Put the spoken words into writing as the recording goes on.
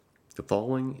The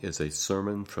following is a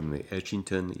sermon from the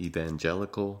Edgington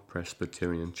Evangelical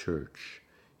Presbyterian Church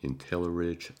in Taylor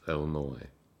Ridge, Illinois.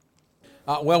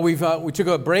 We took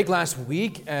a break last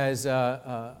week as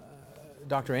Dr.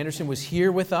 Anderson was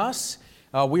here with us.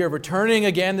 We are returning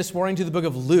again this morning to the book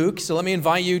of Luke, so let me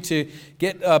invite you to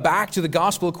get back to the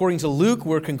Gospel according to Luke.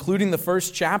 We're concluding the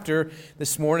first chapter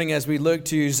this morning as we look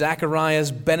to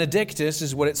Zechariah's Benedictus,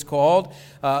 is what it's called.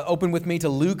 Open with me to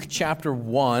Luke chapter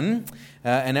 1.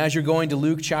 And as you're going to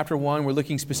Luke chapter 1, we're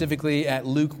looking specifically at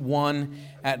Luke 1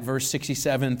 at verse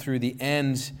 67 through the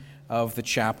end of the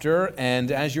chapter.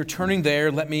 And as you're turning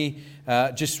there, let me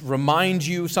just remind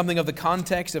you something of the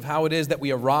context of how it is that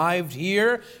we arrived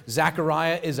here.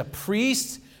 Zechariah is a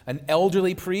priest, an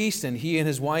elderly priest, and he and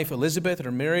his wife Elizabeth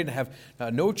are married and have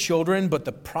no children. But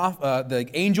the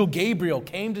angel Gabriel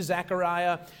came to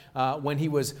Zechariah when he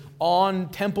was on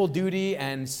temple duty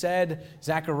and said,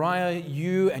 "Zechariah,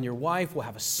 you and your wife will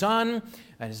have a son,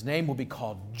 and his name will be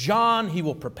called John. He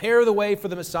will prepare the way for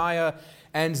the Messiah."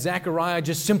 And Zechariah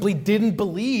just simply didn't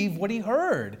believe what he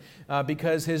heard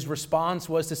because his response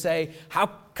was to say,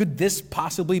 "How could this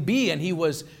possibly be?" And he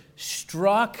was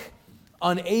struck,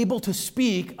 unable to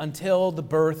speak until the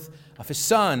birth of his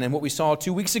son. And what we saw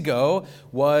 2 weeks ago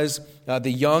was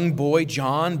the young boy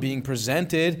John being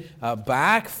presented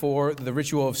back for the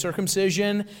ritual of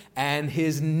circumcision and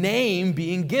his name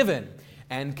being given.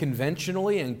 And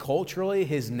conventionally and culturally,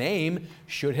 his name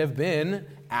should have been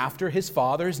after his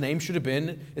father. His name should have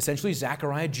been essentially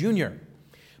Zechariah Jr.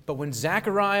 But when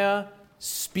Zechariah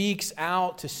speaks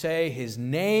out to say his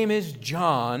name is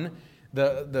John,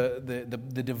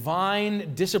 the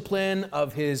divine discipline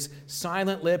of his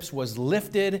silent lips was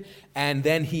lifted, and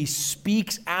then he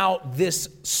speaks out this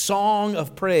song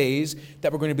of praise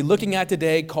that we're going to be looking at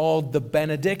today called the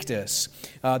Benedictus.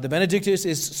 The Benedictus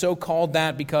is so called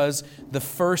that because the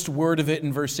first word of it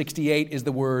in verse 68 is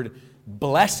the word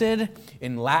blessed.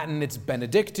 In Latin, it's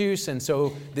Benedictus, and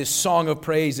so this song of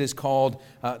praise is called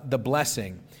the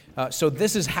blessing. So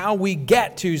this is how we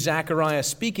get to Zechariah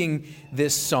speaking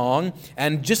this song.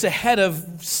 And just ahead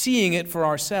of seeing it for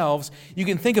ourselves, you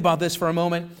can think about this for a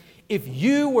moment. If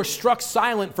you were struck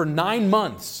silent for 9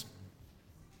 months,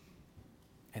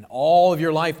 and all of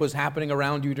your life was happening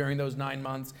around you during those 9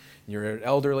 months, your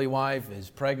elderly wife is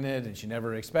pregnant and she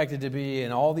never expected to be,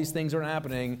 and all these things are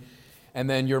happening, and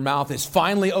then your mouth is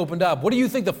finally opened up, what do you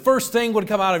think the first thing would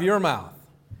come out of your mouth?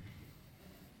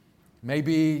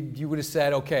 Maybe you would have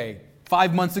said, "Okay,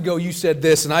 5 months ago you said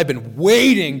this, and I've been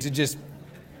waiting to just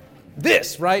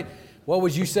this," right? What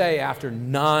would you say after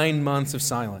 9 months of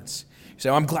silence? You say,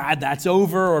 "I'm glad that's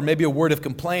over," or maybe a word of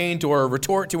complaint, or a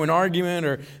retort to an argument,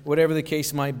 or whatever the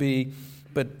case might be.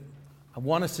 But I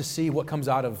want us to see what comes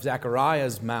out of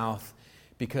Zechariah's mouth,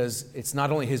 because it's not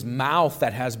only his mouth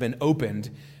that has been opened,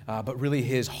 but really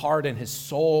his heart and his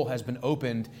soul has been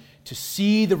opened to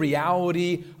see the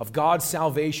reality of God's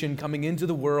salvation coming into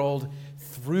the world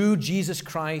through Jesus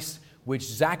Christ, which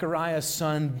Zechariah's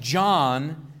son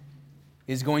John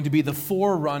is going to be the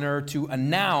forerunner to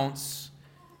announce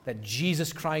that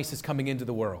Jesus Christ is coming into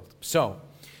the world. So,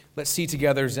 let's see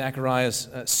together Zechariah's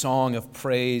song of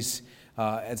praise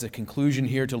as a conclusion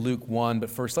here to Luke 1.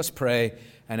 But first, let's pray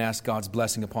and ask God's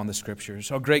blessing upon the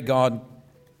Scriptures. Oh, great God,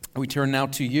 we turn now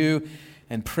to you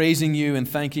and praising you and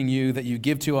thanking you that you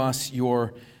give to us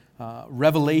your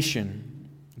revelation,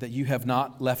 that you have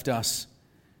not left us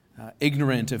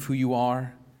ignorant of who you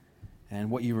are and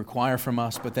what you require from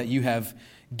us, but that you have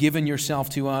given yourself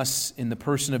to us in the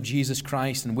person of Jesus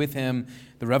Christ, and with him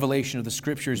the revelation of the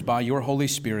Scriptures by your Holy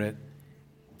Spirit.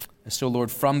 And so,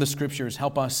 Lord, from the Scriptures,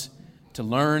 help us to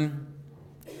learn,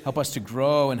 help us to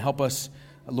grow, and help us,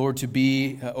 Lord, to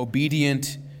be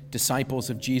obedient disciples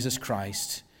of Jesus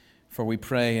Christ. For we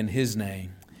pray in his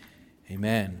name.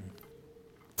 Amen.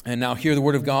 And now hear the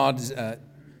word of God,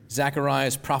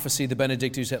 Zechariah's prophecy, the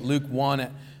Benedictus, at Luke 1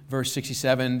 at verse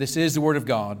 67. This is the word of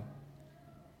God.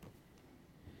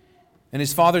 "And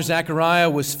his father Zechariah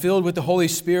was filled with the Holy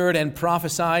Spirit and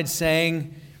prophesied,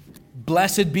 saying,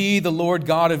 'Blessed be the Lord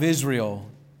God of Israel,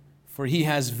 for he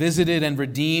has visited and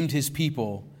redeemed his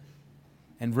people,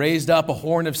 and raised up a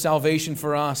horn of salvation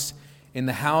for us in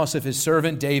the house of his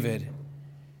servant David,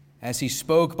 as he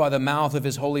spoke by the mouth of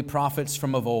his holy prophets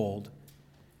from of old,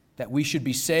 that we should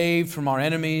be saved from our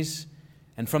enemies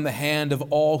and from the hand of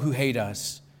all who hate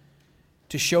us,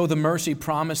 to show the mercy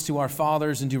promised to our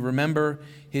fathers and to remember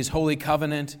his holy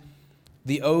covenant,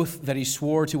 the oath that he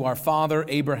swore to our father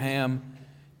Abraham,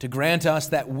 to grant us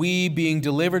that we, being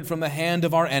delivered from the hand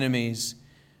of our enemies,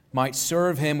 might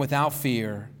serve him without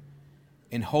fear,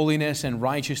 in holiness and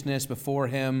righteousness before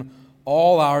him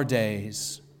all our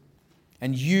days.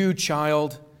 And you,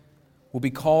 child, will be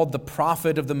called the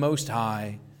prophet of the Most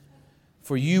High,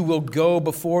 for you will go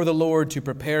before the Lord to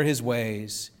prepare his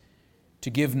ways, to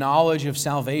give knowledge of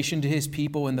salvation to his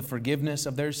people and the forgiveness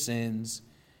of their sins,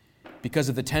 because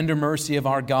of the tender mercy of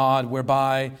our God,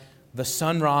 whereby the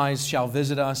sunrise shall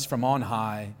visit us from on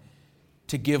high,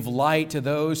 to give light to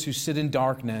those who sit in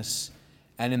darkness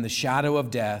and in the shadow of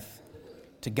death,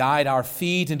 to guide our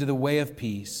feet into the way of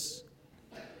peace.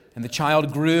 And the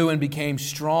child grew and became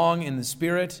strong in the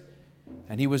spirit,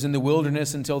 and he was in the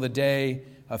wilderness until the day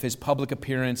of his public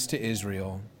appearance to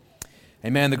Israel.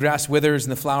 Amen. The grass withers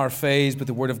and the flower fades, but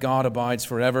the word of God abides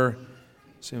forever.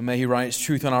 So may he write his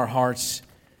truth on our hearts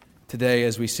today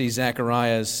as we see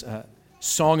Zechariah's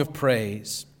song of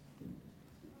praise.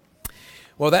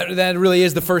 Well, that really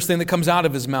is the first thing that comes out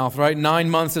of his mouth, right? 9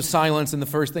 months of silence, and the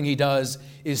first thing he does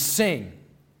is sing.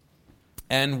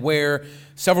 And where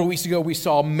several weeks ago we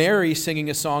saw Mary singing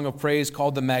a song of praise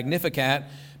called the Magnificat,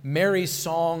 Mary's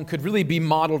song could really be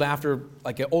modeled after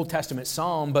like an Old Testament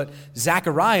psalm, but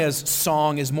Zechariah's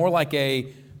song is more like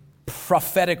a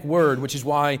prophetic word, which is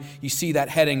why you see that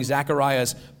heading,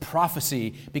 Zechariah's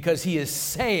prophecy, because he is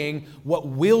saying what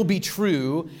will be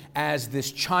true as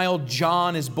this child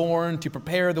John is born to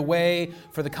prepare the way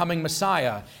for the coming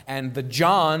Messiah. And the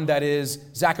John that is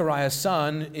Zechariah's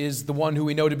son is the one who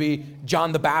we know to be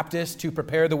John the Baptist, to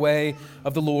prepare the way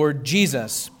of the Lord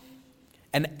Jesus.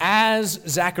 And as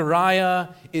Zechariah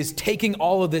is taking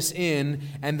all of this in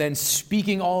and then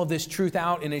speaking all of this truth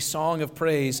out in a song of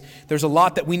praise, there's a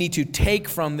lot that we need to take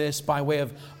from this by way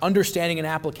of understanding and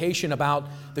application about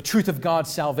the truth of God's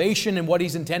salvation and what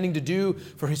he's intending to do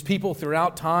for his people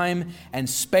throughout time and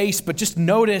space. But just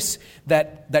notice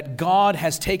that God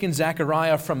has taken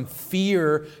Zechariah from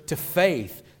fear to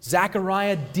faith.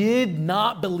 Zechariah did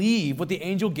not believe what the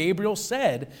angel Gabriel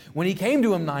said when he came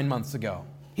to him 9 months ago.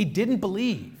 He didn't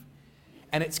believe.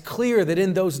 And it's clear that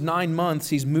in those 9 months,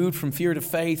 he's moved from fear to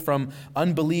faith, from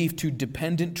unbelief to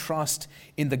dependent trust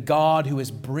in the God who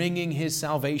is bringing his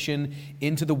salvation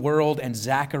into the world, and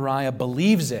Zechariah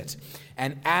believes it.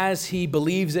 And as he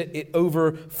believes it, it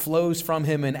overflows from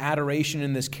him in adoration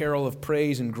in this carol of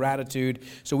praise and gratitude.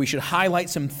 So we should highlight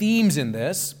some themes in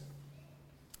this.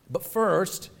 But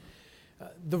first,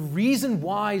 the reason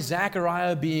why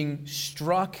Zechariah being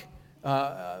struck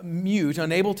mute,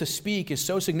 unable to speak, is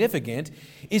so significant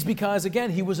is because,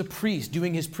 again, he was a priest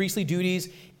doing his priestly duties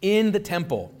in the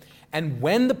temple. And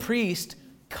when the priest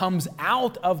comes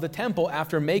out of the temple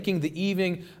after making the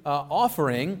evening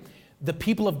offering, the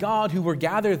people of God who were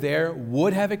gathered there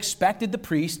would have expected the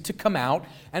priest to come out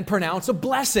and pronounce a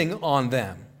blessing on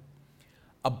them.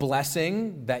 A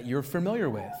blessing that you're familiar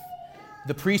with.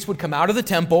 The priest would come out of the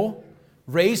temple,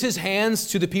 raise his hands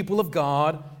to the people of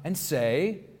God, and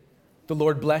say, "The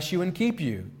Lord bless you and keep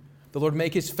you. The Lord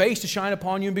make his face to shine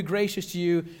upon you and be gracious to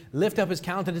you, lift up his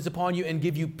countenance upon you and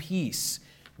give you peace."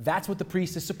 That's what the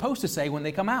priest is supposed to say when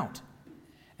they come out.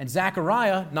 And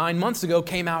Zechariah, 9 months ago,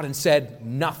 came out and said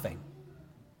nothing.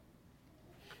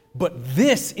 But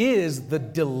this is the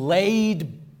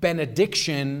delayed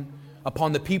benediction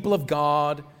upon the people of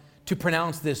God to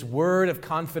pronounce this word of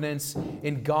confidence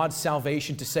in God's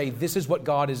salvation, to say this is what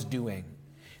God is doing.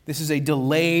 This is a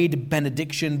delayed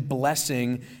benediction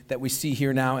blessing that we see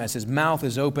here now as his mouth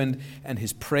is opened and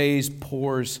his praise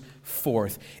pours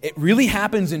forth. It really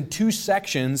happens in two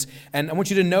sections, and I want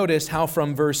you to notice how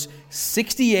from verse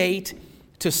 68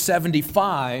 to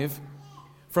 75,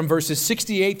 from verses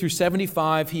 68 through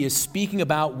 75, he is speaking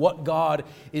about what God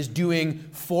is doing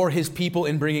for his people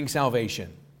in bringing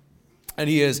salvation. And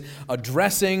he is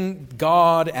addressing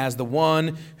God as the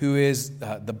one who is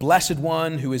the blessed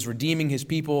one who is redeeming his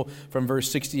people from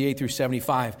verse 68 through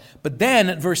 75. But then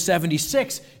at verse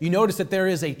 76, you notice that there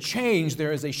is a change,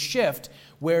 there is a shift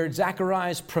where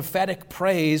Zechariah's prophetic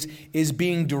praise is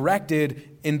being directed,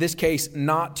 in this case,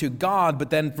 not to God, but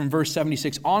then from verse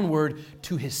 76 onward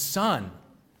to his son.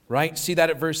 Right? See that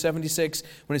at verse 76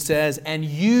 when it says, "And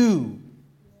you,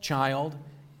 child,"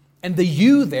 and the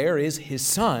 "you" there is his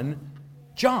son,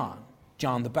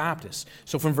 John the Baptist.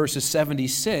 So from verses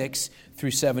 76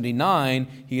 through 79,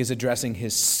 he is addressing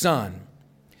his son.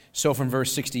 So from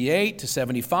verse 68 to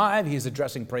 75, he is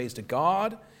addressing praise to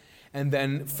God. And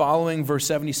then following verse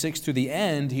 76 to the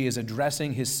end, he is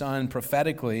addressing his son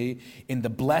prophetically in the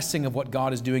blessing of what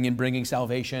God is doing in bringing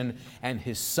salvation and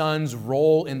his son's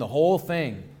role in the whole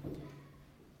thing.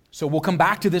 So we'll come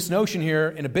back to this notion here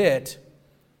in a bit,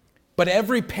 but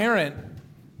every parent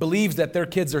believes that their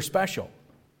kids are special.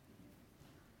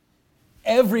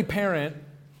 Every parent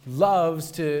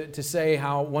loves to say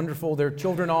how wonderful their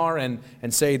children are and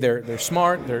say they're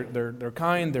smart, they're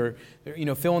kind, they're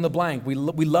fill in the blank. We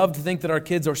love to think that our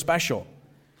kids are special.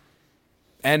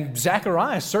 And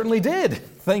Zechariah certainly did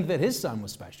think that his son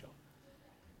was special.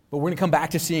 But we're going to come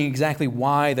back to seeing exactly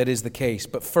why that is the case.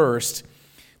 But first,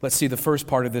 let's see the first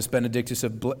part of this Benedictus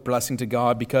of blessing to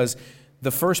God, because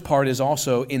the first part is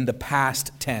also in the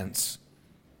past tense.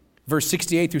 Verse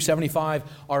 68 through 75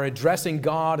 are addressing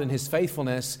God and His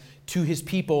faithfulness to His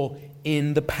people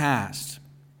in the past.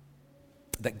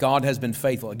 That God has been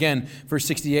faithful. Again, verse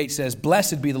 68 says,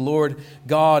 "Blessed be the Lord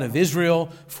God of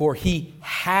Israel, for He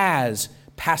has,"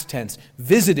 past tense,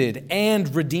 "visited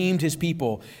and redeemed His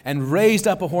people, and raised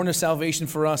up a horn of salvation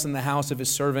for us in the house of His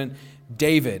servant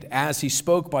David, as He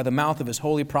spoke by the mouth of His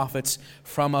holy prophets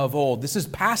from of old." This is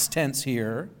past tense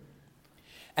here.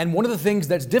 And one of the things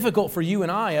that's difficult for you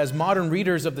and I as modern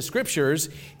readers of the Scriptures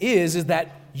is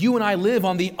that you and I live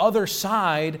on the other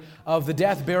side of the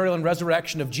death, burial, and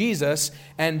resurrection of Jesus,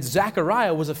 and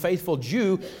Zechariah was a faithful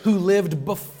Jew who lived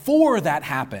before that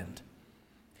happened.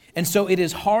 And so it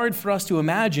is hard for us to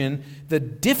imagine the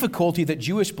difficulty that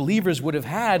Jewish believers would have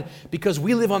had, because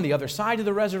we live on the other side of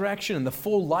the resurrection and the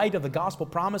full light of the gospel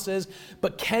promises.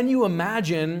 But can you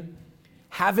imagine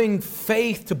having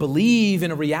faith to believe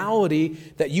in a reality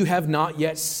that you have not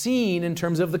yet seen in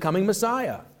terms of the coming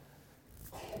Messiah?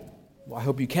 Well, I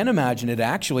hope you can imagine it,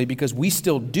 actually, because we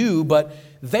still do, but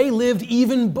they lived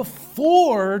even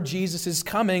before Jesus'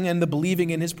 coming and the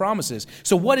believing in His promises.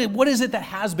 So what is it that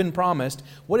has been promised?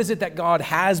 What is it that God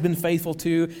has been faithful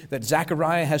to, that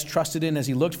Zechariah has trusted in as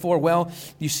he looked for? Well,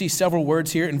 you see several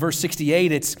words here. In verse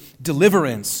 68, it's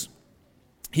deliverance.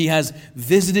 He has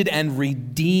visited and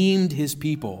redeemed His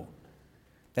people.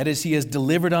 That is, He has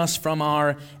delivered us from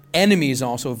our enemies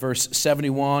also, verse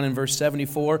 71 and verse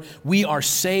 74. We are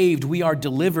saved, we are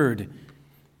delivered.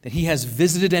 That He has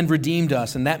visited and redeemed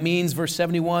us. And that means, verse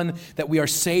 71, that we are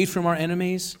saved from our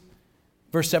enemies.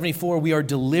 Verse 74, we are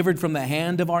delivered from the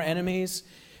hand of our enemies.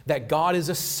 That God is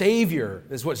a Savior,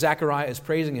 is what Zechariah is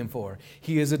praising Him for.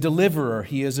 He is a deliverer,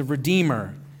 He is a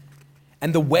redeemer.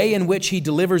 And the way in which He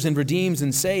delivers and redeems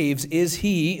and saves is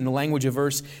He, in the language of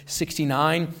verse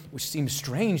 69, which seems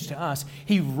strange to us,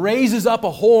 He raises up a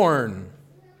horn.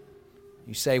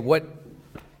 You say, what?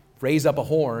 Raise up a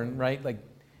horn, right? Like,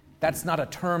 that's not a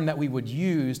term that we would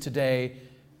use today,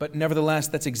 but nevertheless,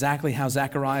 that's exactly how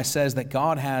Zechariah says that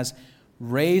God has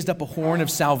raised up a horn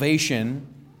of salvation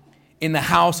in the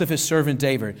house of His servant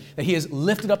David. That He has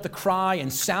lifted up the cry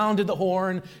and sounded the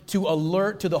horn to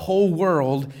alert to the whole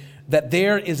world that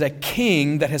there is a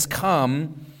king that has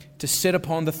come to sit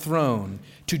upon the throne,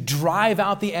 to drive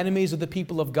out the enemies of the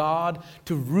people of God,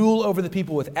 to rule over the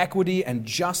people with equity and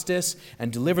justice,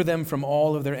 and deliver them from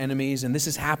all of their enemies. And this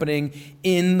is happening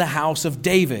in the house of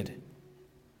David,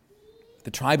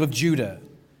 the tribe of Judah.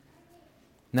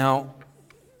 Now,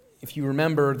 if you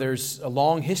remember, there's a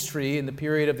long history in the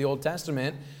period of the Old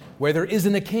Testament where there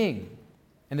isn't a king.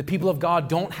 And the people of God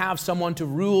don't have someone to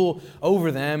rule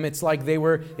over them. It's like they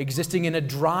were existing in a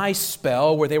dry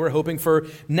spell where they were hoping for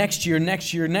next year.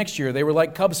 They were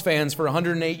like Cubs fans for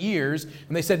 108 years.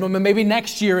 And they said, well, maybe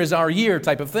next year is our year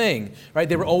type of thing. Right?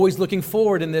 They were always looking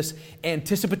forward in this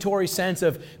anticipatory sense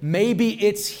of maybe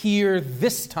it's here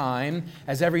this time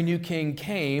as every new king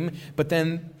came. But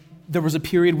then there was a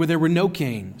period where there were no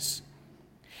kings.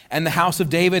 And the house of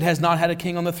David has not had a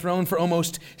king on the throne for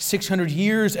almost 600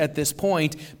 years at this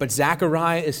point. But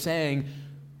Zechariah is saying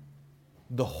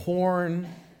the horn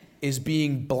is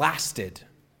being blasted.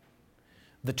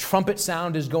 The trumpet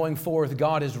sound is going forth.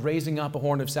 God is raising up a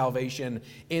horn of salvation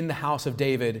in the house of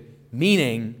David,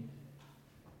 meaning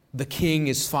the king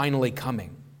is finally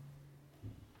coming.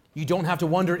 You don't have to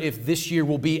wonder if this year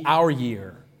will be our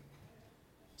year.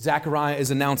 Zechariah is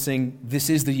announcing this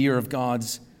is the year of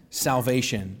God's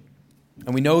salvation.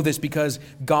 And we know this because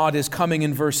God is coming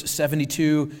in verse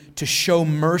 72 to show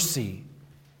mercy.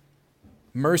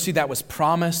 Mercy that was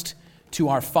promised to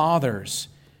our fathers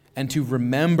and to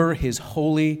remember His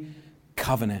holy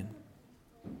covenant.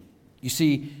 You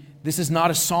see, this is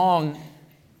not a song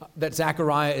that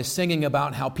Zechariah is singing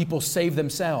about how people save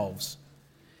themselves.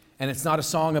 And it's not a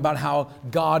song about how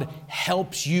God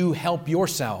helps you help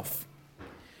yourself.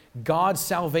 God's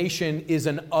salvation is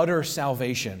an utter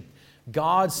salvation.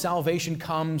 God's salvation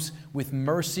comes with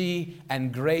mercy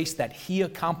and grace that He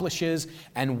accomplishes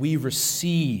and we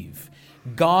receive.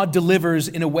 God delivers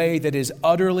in a way that is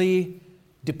utterly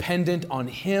dependent on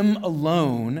Him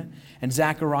alone. And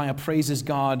Zechariah praises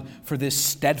God for this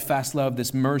steadfast love,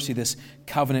 this mercy, this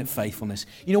covenant faithfulness.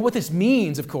 You know what this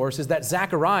means, of course, is that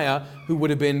Zechariah, who would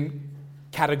have been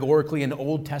categorically an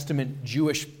Old Testament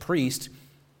Jewish priest,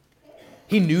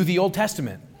 he knew the Old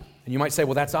Testament. And you might say,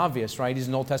 well, that's obvious, right? He's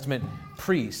an Old Testament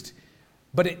priest.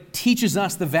 But it teaches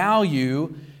us the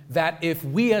value that if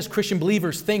we as Christian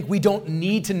believers think we don't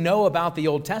need to know about the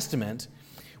Old Testament,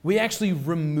 we actually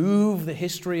remove the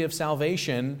history of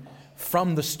salvation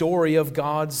from the story of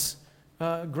God's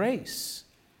grace.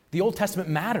 The Old Testament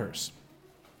matters.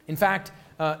 In fact,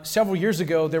 several years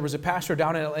ago, there was a pastor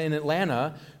down in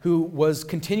Atlanta who was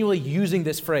continually using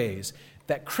this phrase,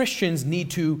 that Christians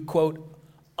need to, quote,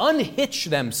 unhitch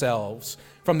themselves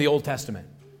from the Old Testament.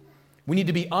 We need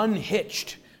to be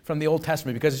unhitched from the Old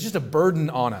Testament because it's just a burden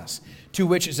on us. To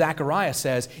which Zechariah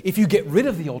says, if you get rid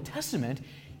of the Old Testament,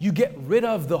 you get rid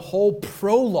of the whole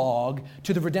prologue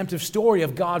to the redemptive story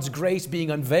of God's grace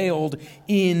being unveiled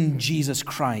in Jesus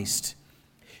Christ.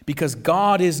 Because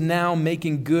God is now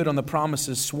making good on the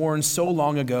promises sworn so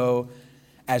long ago,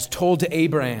 as told to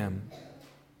Abraham,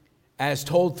 as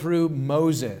told through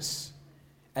Moses,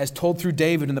 as told through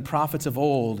David and the prophets of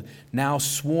old, now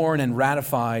sworn and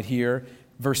ratified here.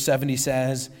 Verse 70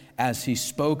 says, as he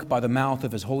spoke by the mouth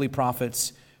of his holy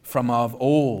prophets from of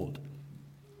old.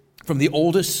 From the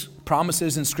oldest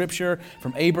promises in Scripture,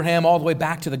 from Abraham all the way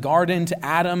back to the garden, to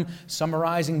Adam,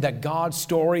 summarizing that God's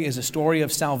story is a story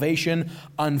of salvation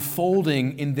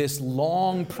unfolding in this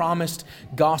long-promised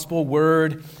gospel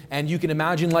word. And you can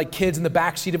imagine like kids in the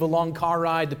backseat of a long car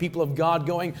ride, the people of God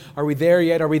going, are we there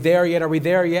yet? Are we there yet? Are we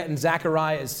there yet? And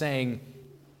Zechariah is saying,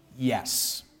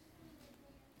 yes.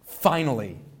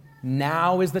 Finally,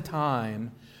 now is the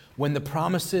time when the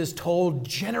promises told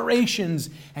generations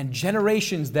and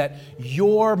generations that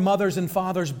your mothers and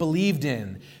fathers believed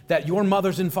in, that your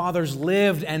mothers and fathers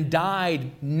lived and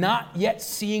died, not yet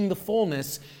seeing the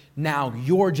fullness, now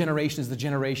your generation is the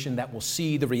generation that will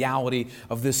see the reality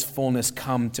of this fullness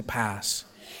come to pass.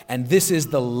 And this is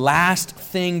the last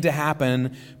thing to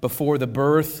happen before the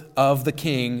birth of the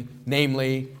King,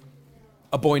 namely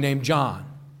a boy named John.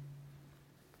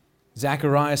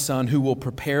 Zechariah's son, who will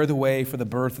prepare the way for the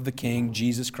birth of the King,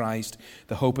 Jesus Christ,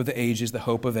 the hope of the ages, the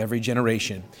hope of every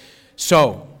generation.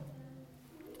 So,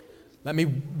 let me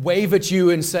wave at you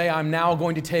and say I'm now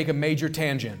going to take a major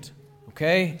tangent,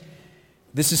 okay?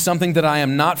 This is something that I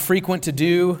am not frequent to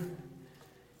do,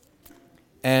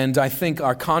 and I think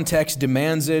our context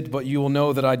demands it, but you will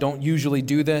know that I don't usually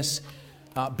do this,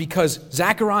 because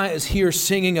Zechariah is here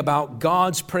singing about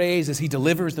God's praise as he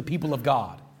delivers the people of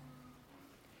God.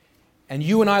 And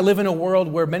you and I live in a world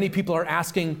where many people are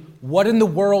asking, what in the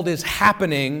world is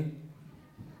happening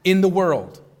in the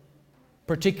world?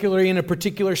 Particularly in a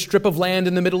particular strip of land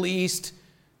in the Middle East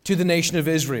to the nation of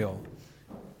Israel.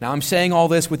 Now I'm saying all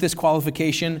this with this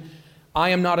qualification. I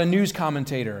am not a news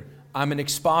commentator. I'm an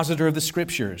expositor of the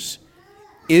Scriptures.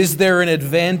 Is there an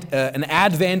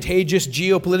advantageous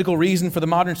geopolitical reason for the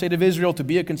modern state of Israel to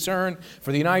be a concern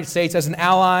for the United States as an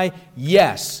ally?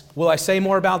 Yes. Will I say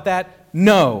more about that?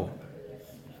 No.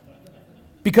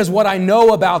 Because what I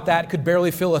know about that could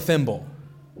barely fill a thimble.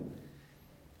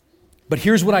 But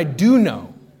here's what I do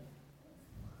know.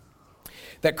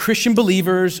 That Christian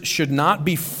believers should not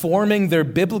be forming their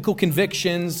biblical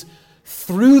convictions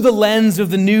through the lens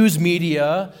of the news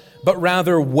media, but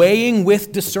rather weighing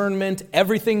with discernment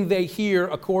everything they hear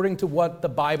according to what the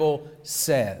Bible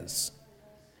says.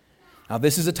 Now,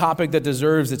 this is a topic that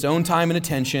deserves its own time and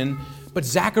attention, but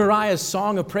Zechariah's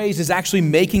song of praise is actually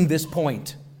making this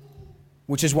point.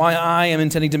 Which is why I am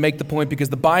intending to make the point, because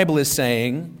the Bible is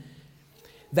saying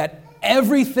that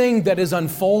everything that is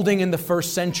unfolding in the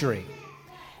first century,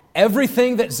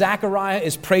 everything that Zechariah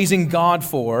is praising God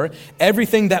for,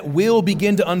 everything that will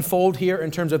begin to unfold here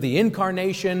in terms of the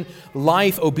incarnation,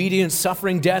 life, obedience,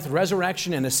 suffering, death,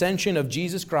 resurrection, and ascension of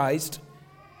Jesus Christ,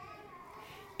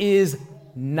 is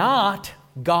not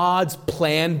God's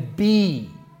plan B.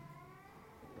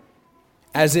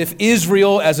 As if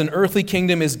Israel as an earthly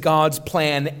kingdom is God's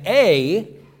plan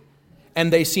A,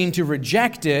 and they seem to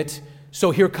reject it,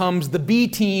 so here comes the B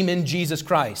team in Jesus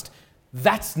Christ.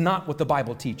 That's not what the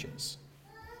Bible teaches.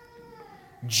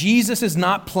 Jesus is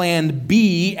not plan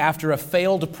B after a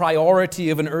failed priority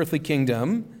of an earthly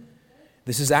kingdom.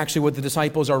 This is actually what the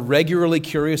disciples are regularly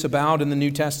curious about in the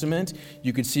New Testament.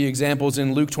 You could see examples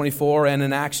in Luke 24 and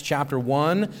in Acts chapter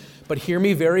 1. But hear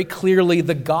me very clearly,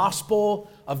 the gospel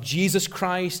of Jesus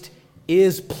Christ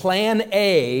is plan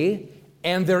A,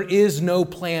 and there is no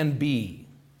plan B.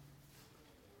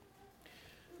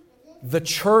 the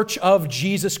church of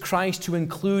Jesus Christ to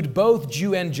include both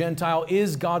Jew and Gentile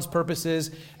is God's purposes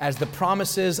as the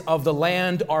promises of the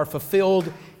land are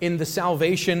fulfilled in the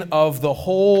salvation of the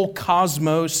whole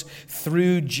cosmos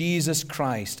through Jesus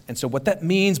Christ. And so what that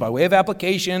means by way of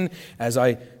application, as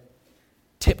I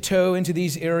tiptoe into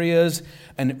these areas,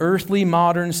 an earthly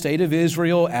modern state of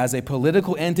Israel as a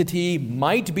political entity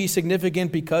might be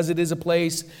significant because it is a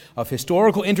place of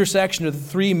historical intersection of the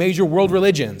three major world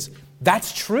religions.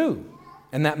 That's true,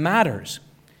 and that matters.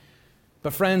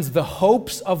 But friends, the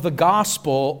hopes of the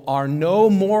gospel are no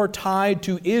more tied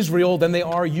to Israel than they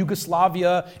are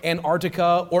Yugoslavia,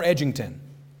 Antarctica, or Edgington.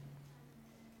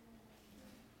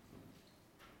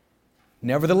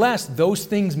 Nevertheless, those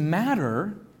things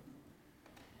matter,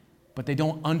 but they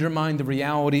don't undermine the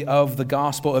reality of the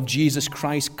gospel of Jesus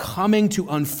Christ coming to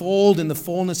unfold in the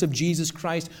fullness of Jesus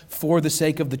Christ for the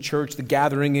sake of the church, the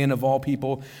gathering in of all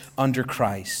people under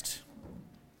Christ.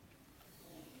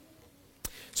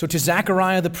 So to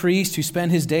Zechariah the priest, who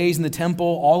spent his days in the temple,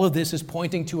 all of this is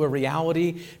pointing to a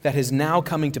reality that is now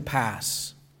coming to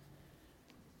pass.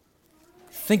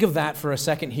 Think of that for a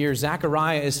second here.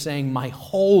 Zechariah is saying, my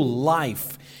whole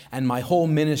life and my whole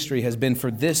ministry has been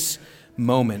for this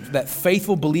moment. That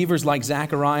faithful believers like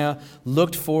Zechariah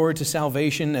looked forward to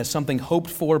salvation as something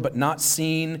hoped for but not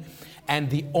seen,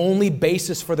 and the only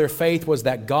basis for their faith was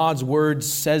that God's word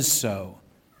says so.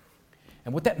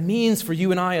 And what that means for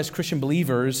you and I as Christian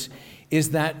believers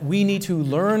is that we need to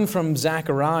learn from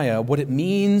Zechariah what it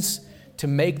means to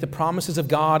make the promises of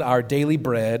God our daily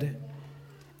bread,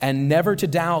 and never to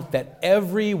doubt that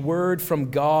every word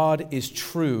from God is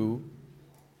true,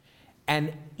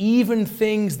 and even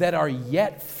things that are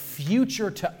yet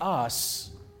future to us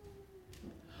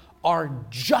are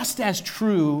just as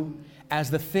true as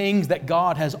the things that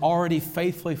God has already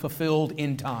faithfully fulfilled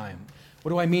in time. What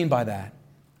do I mean by that?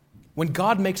 When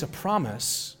God makes a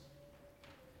promise,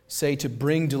 say to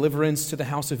bring deliverance to the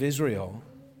house of Israel,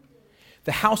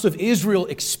 the house of Israel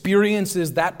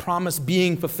experiences that promise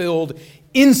being fulfilled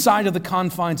inside of the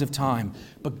confines of time,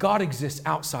 but God exists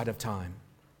outside of time.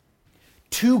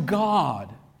 To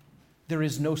God, there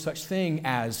is no such thing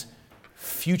as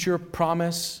future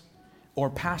promise or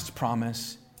past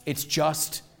promise. It's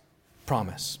just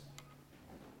promise.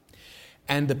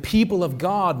 And the people of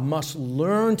God must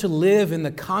learn to live in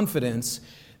the confidence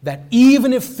that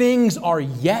even if things are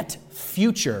yet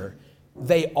future,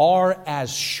 they are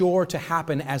as sure to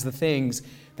happen as the things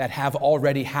that have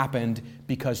already happened,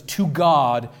 because to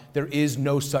God there is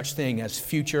no such thing as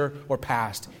future or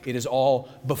past. It is all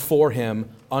before Him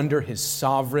under His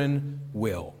sovereign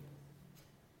will.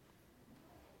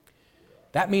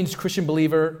 That means, Christian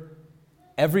believer,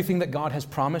 everything that God has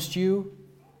promised you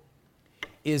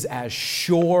is as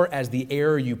sure as the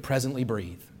air you presently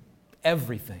breathe.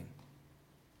 Everything.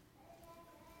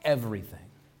 Everything.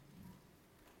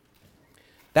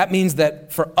 That means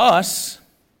that for us,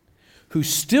 who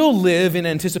still live in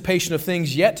anticipation of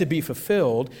things yet to be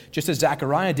fulfilled, just as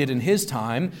Zechariah did in his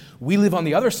time, we live on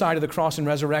the other side of the cross and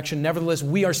resurrection. Nevertheless,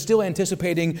 we are still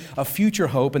anticipating a future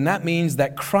hope, and that means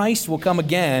that Christ will come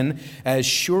again as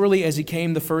surely as He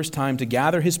came the first time to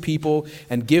gather His people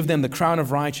and give them the crown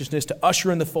of righteousness, to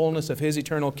usher in the fullness of His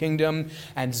eternal kingdom.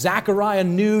 And Zechariah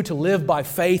knew to live by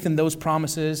faith in those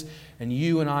promises, and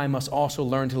you and I must also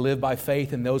learn to live by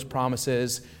faith in those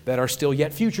promises that are still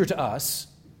yet future to us,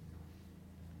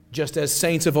 just as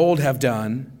saints of old have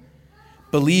done,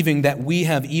 believing that we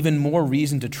have even more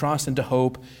reason to trust and to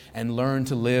hope and learn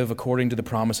to live according to the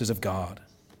promises of God.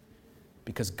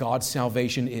 Because God's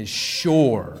salvation is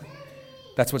sure.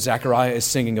 That's what Zechariah is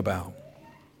singing about.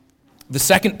 The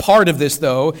second part of this,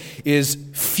 though, is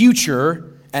future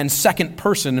and second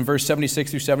person in verse 76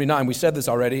 through 79. We said this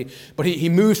already, but he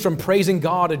moves from praising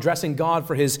God, addressing God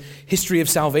for His history of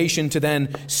salvation, to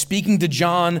then speaking to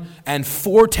John and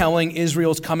foretelling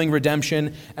Israel's coming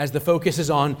redemption, as the focus is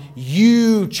on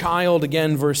you, child.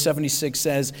 Again, verse 76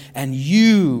 says, and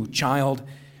you, child,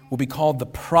 will be called the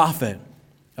prophet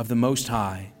of the Most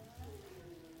High.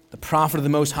 The prophet of the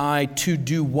Most High, to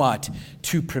do what?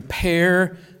 To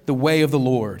prepare the way of the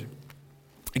Lord.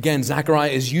 Again, Zechariah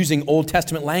is using Old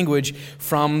Testament language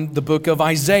from the book of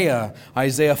Isaiah,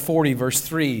 Isaiah 40, verse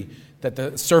 3, that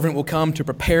the servant will come to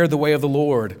prepare the way of the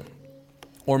Lord.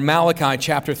 Or Malachi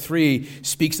chapter 3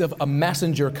 speaks of a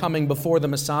messenger coming before the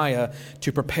Messiah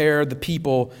to prepare the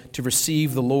people to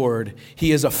receive the Lord.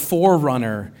 He is a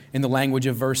forerunner in the language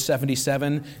of verse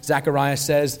 77. Zechariah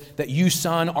says that you,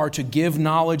 son, are to give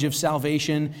knowledge of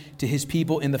salvation to His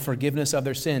people in the forgiveness of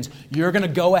their sins. You're going to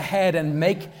go ahead and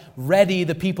make ready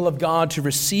the people of God to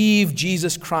receive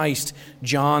Jesus Christ,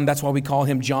 John. That's why we call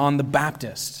him John the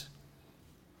Baptist.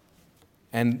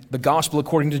 And the gospel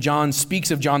according to John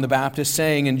speaks of John the Baptist,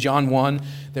 saying in John 1,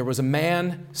 there was a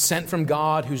man sent from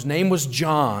God whose name was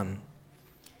John.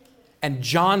 And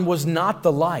John was not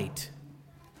the light,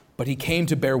 but he came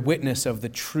to bear witness of the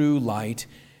true light.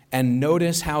 And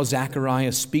notice how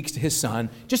Zechariah speaks to his son,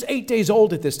 just 8 days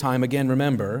old at this time, again,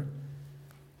 remember,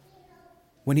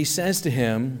 when he says to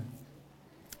him,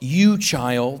 "You,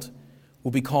 child,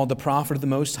 will be called the prophet of the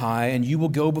Most High, and you will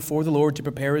go before the Lord to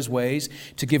prepare his ways,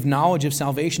 to give knowledge of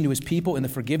salvation to his people in the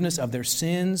forgiveness of their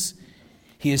sins."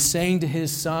 He is saying to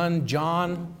his son,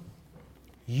 John,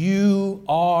 you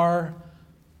are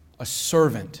a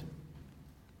servant.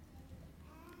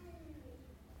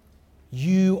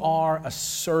 You are a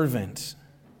servant.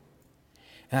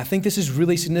 And I think this is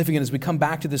really significant as we come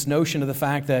back to this notion of the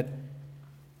fact that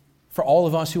for all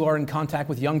of us who are in contact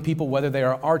with young people, whether they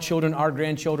are our children, our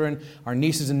grandchildren, our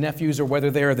nieces and nephews, or whether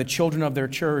they are the children of their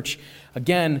church,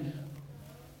 again,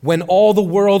 when all the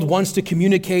world wants to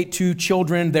communicate to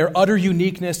children their utter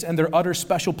uniqueness and their utter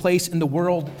special place in the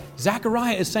world,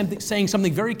 Zechariah is saying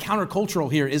something very countercultural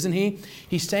here, isn't he?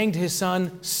 He's saying to his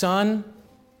son, son,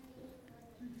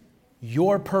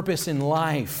 your purpose in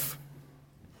life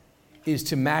is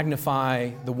to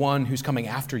magnify the one who's coming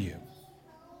after you.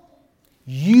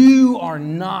 You are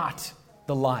not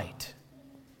the light.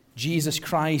 Jesus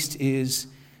Christ is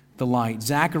the light.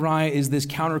 Zechariah is this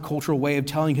countercultural way of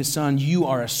telling his son, you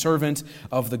are a servant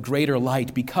of the greater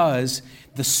light, because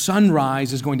the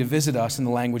sunrise is going to visit us in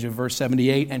the language of verse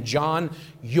 78. And John,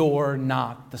 you're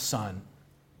not the sun.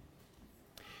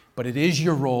 But it is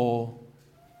your role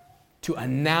to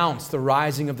announce the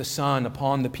rising of the sun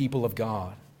upon the people of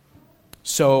God.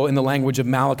 So in the language of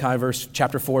Malachi,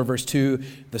 chapter 4, verse 2,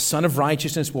 the Son of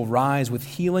Righteousness will rise with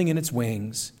healing in its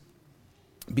wings,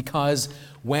 because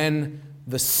when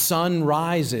the sun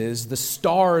rises, the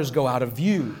stars go out of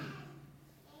view.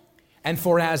 And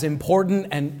for as important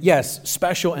and, yes,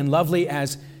 special and lovely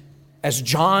as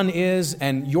John is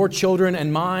and your children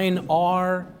and mine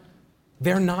are,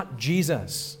 they're not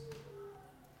Jesus.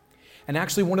 And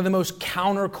actually, one of the most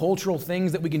countercultural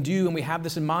things that we can do, and we have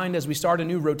this in mind as we start a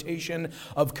new rotation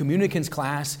of communicants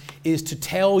class, is to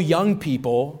tell young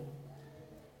people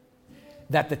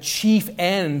that the chief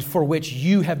end for which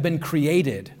you have been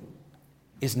created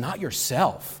is not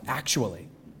yourself, actually,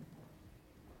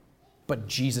 but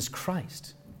Jesus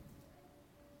Christ.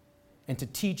 And to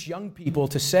teach young people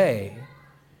to say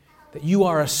that you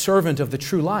are a servant of the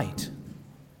true light.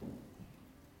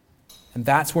 And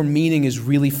that's where meaning is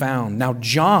really found. Now,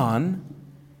 John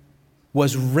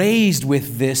was raised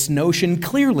with this notion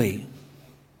clearly.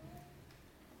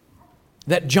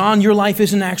 That, John, your life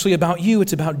isn't actually about you,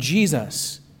 it's about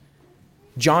Jesus.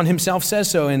 John himself says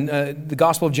so in the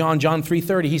Gospel of John, John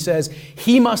 3:30. He says,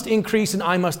 he must increase and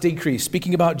I must decrease,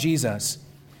 speaking about Jesus.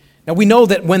 Now, we know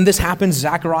that when this happens,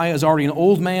 Zechariah is already an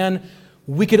old man.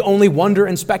 We could only wonder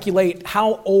and speculate,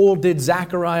 how old did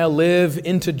Zechariah live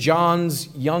into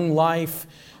John's young life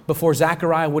before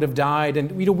Zechariah would have died?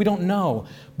 And we don't know.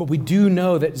 But we do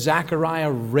know that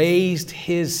Zechariah raised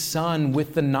his son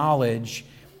with the knowledge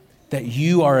that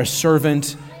you are a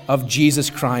servant of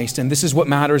Jesus Christ. And this is what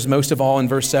matters most of all in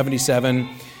verse 77.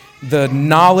 The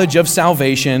knowledge of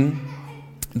salvation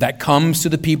that comes to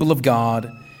the people of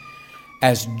God,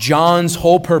 as John's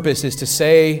whole purpose is to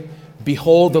say,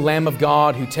 behold the Lamb of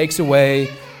God who takes away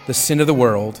the sin of the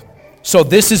world. So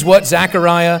this is what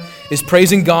Zechariah is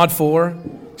praising God for,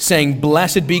 saying,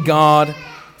 blessed be God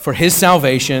for his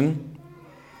salvation.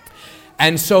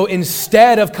 And so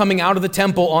instead of coming out of the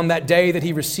temple on that day that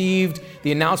he received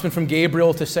the announcement from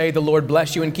Gabriel to say, the Lord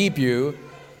bless you and keep you,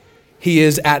 he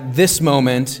is at this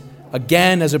moment,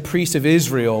 again as a priest of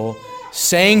Israel,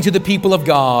 saying to the people of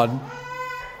God,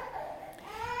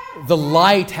 the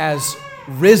light has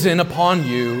risen upon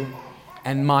you,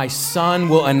 and my son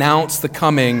will announce the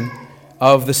coming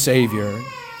of the Savior.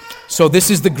 So this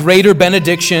is the greater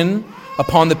benediction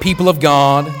upon the people of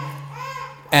God,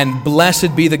 and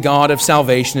blessed be the God of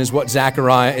salvation is what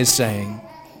Zechariah is saying.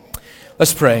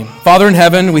 Let's pray. Father in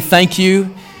heaven, we thank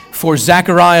you for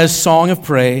Zechariah's song of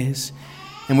praise,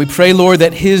 and we pray, Lord,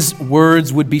 that his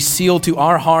words would be sealed to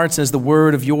our hearts as the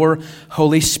word of your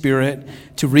Holy Spirit,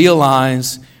 to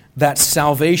realize that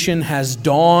salvation has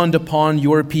dawned upon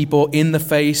your people in the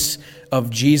face of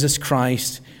Jesus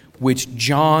Christ, which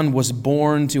John was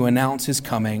born to announce his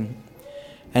coming.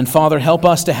 And Father, help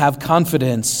us to have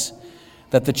confidence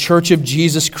that the Church of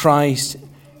Jesus Christ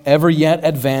ever yet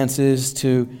advances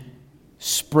to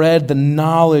spread the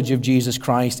knowledge of Jesus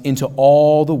Christ into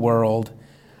all the world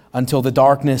until the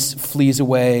darkness flees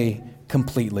away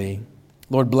completely.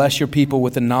 Lord, bless your people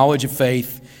with the knowledge of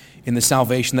faith. in the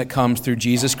salvation that comes through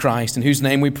Jesus Christ, in whose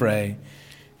name we pray.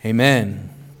 Amen.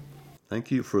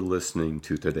 Thank you for listening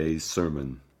to today's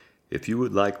sermon. If you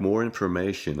would like more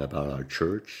information about our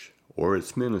church or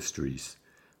its ministries,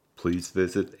 please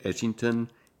visit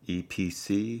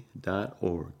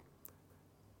edgingtonepc.org.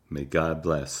 May God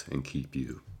bless and keep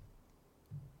you.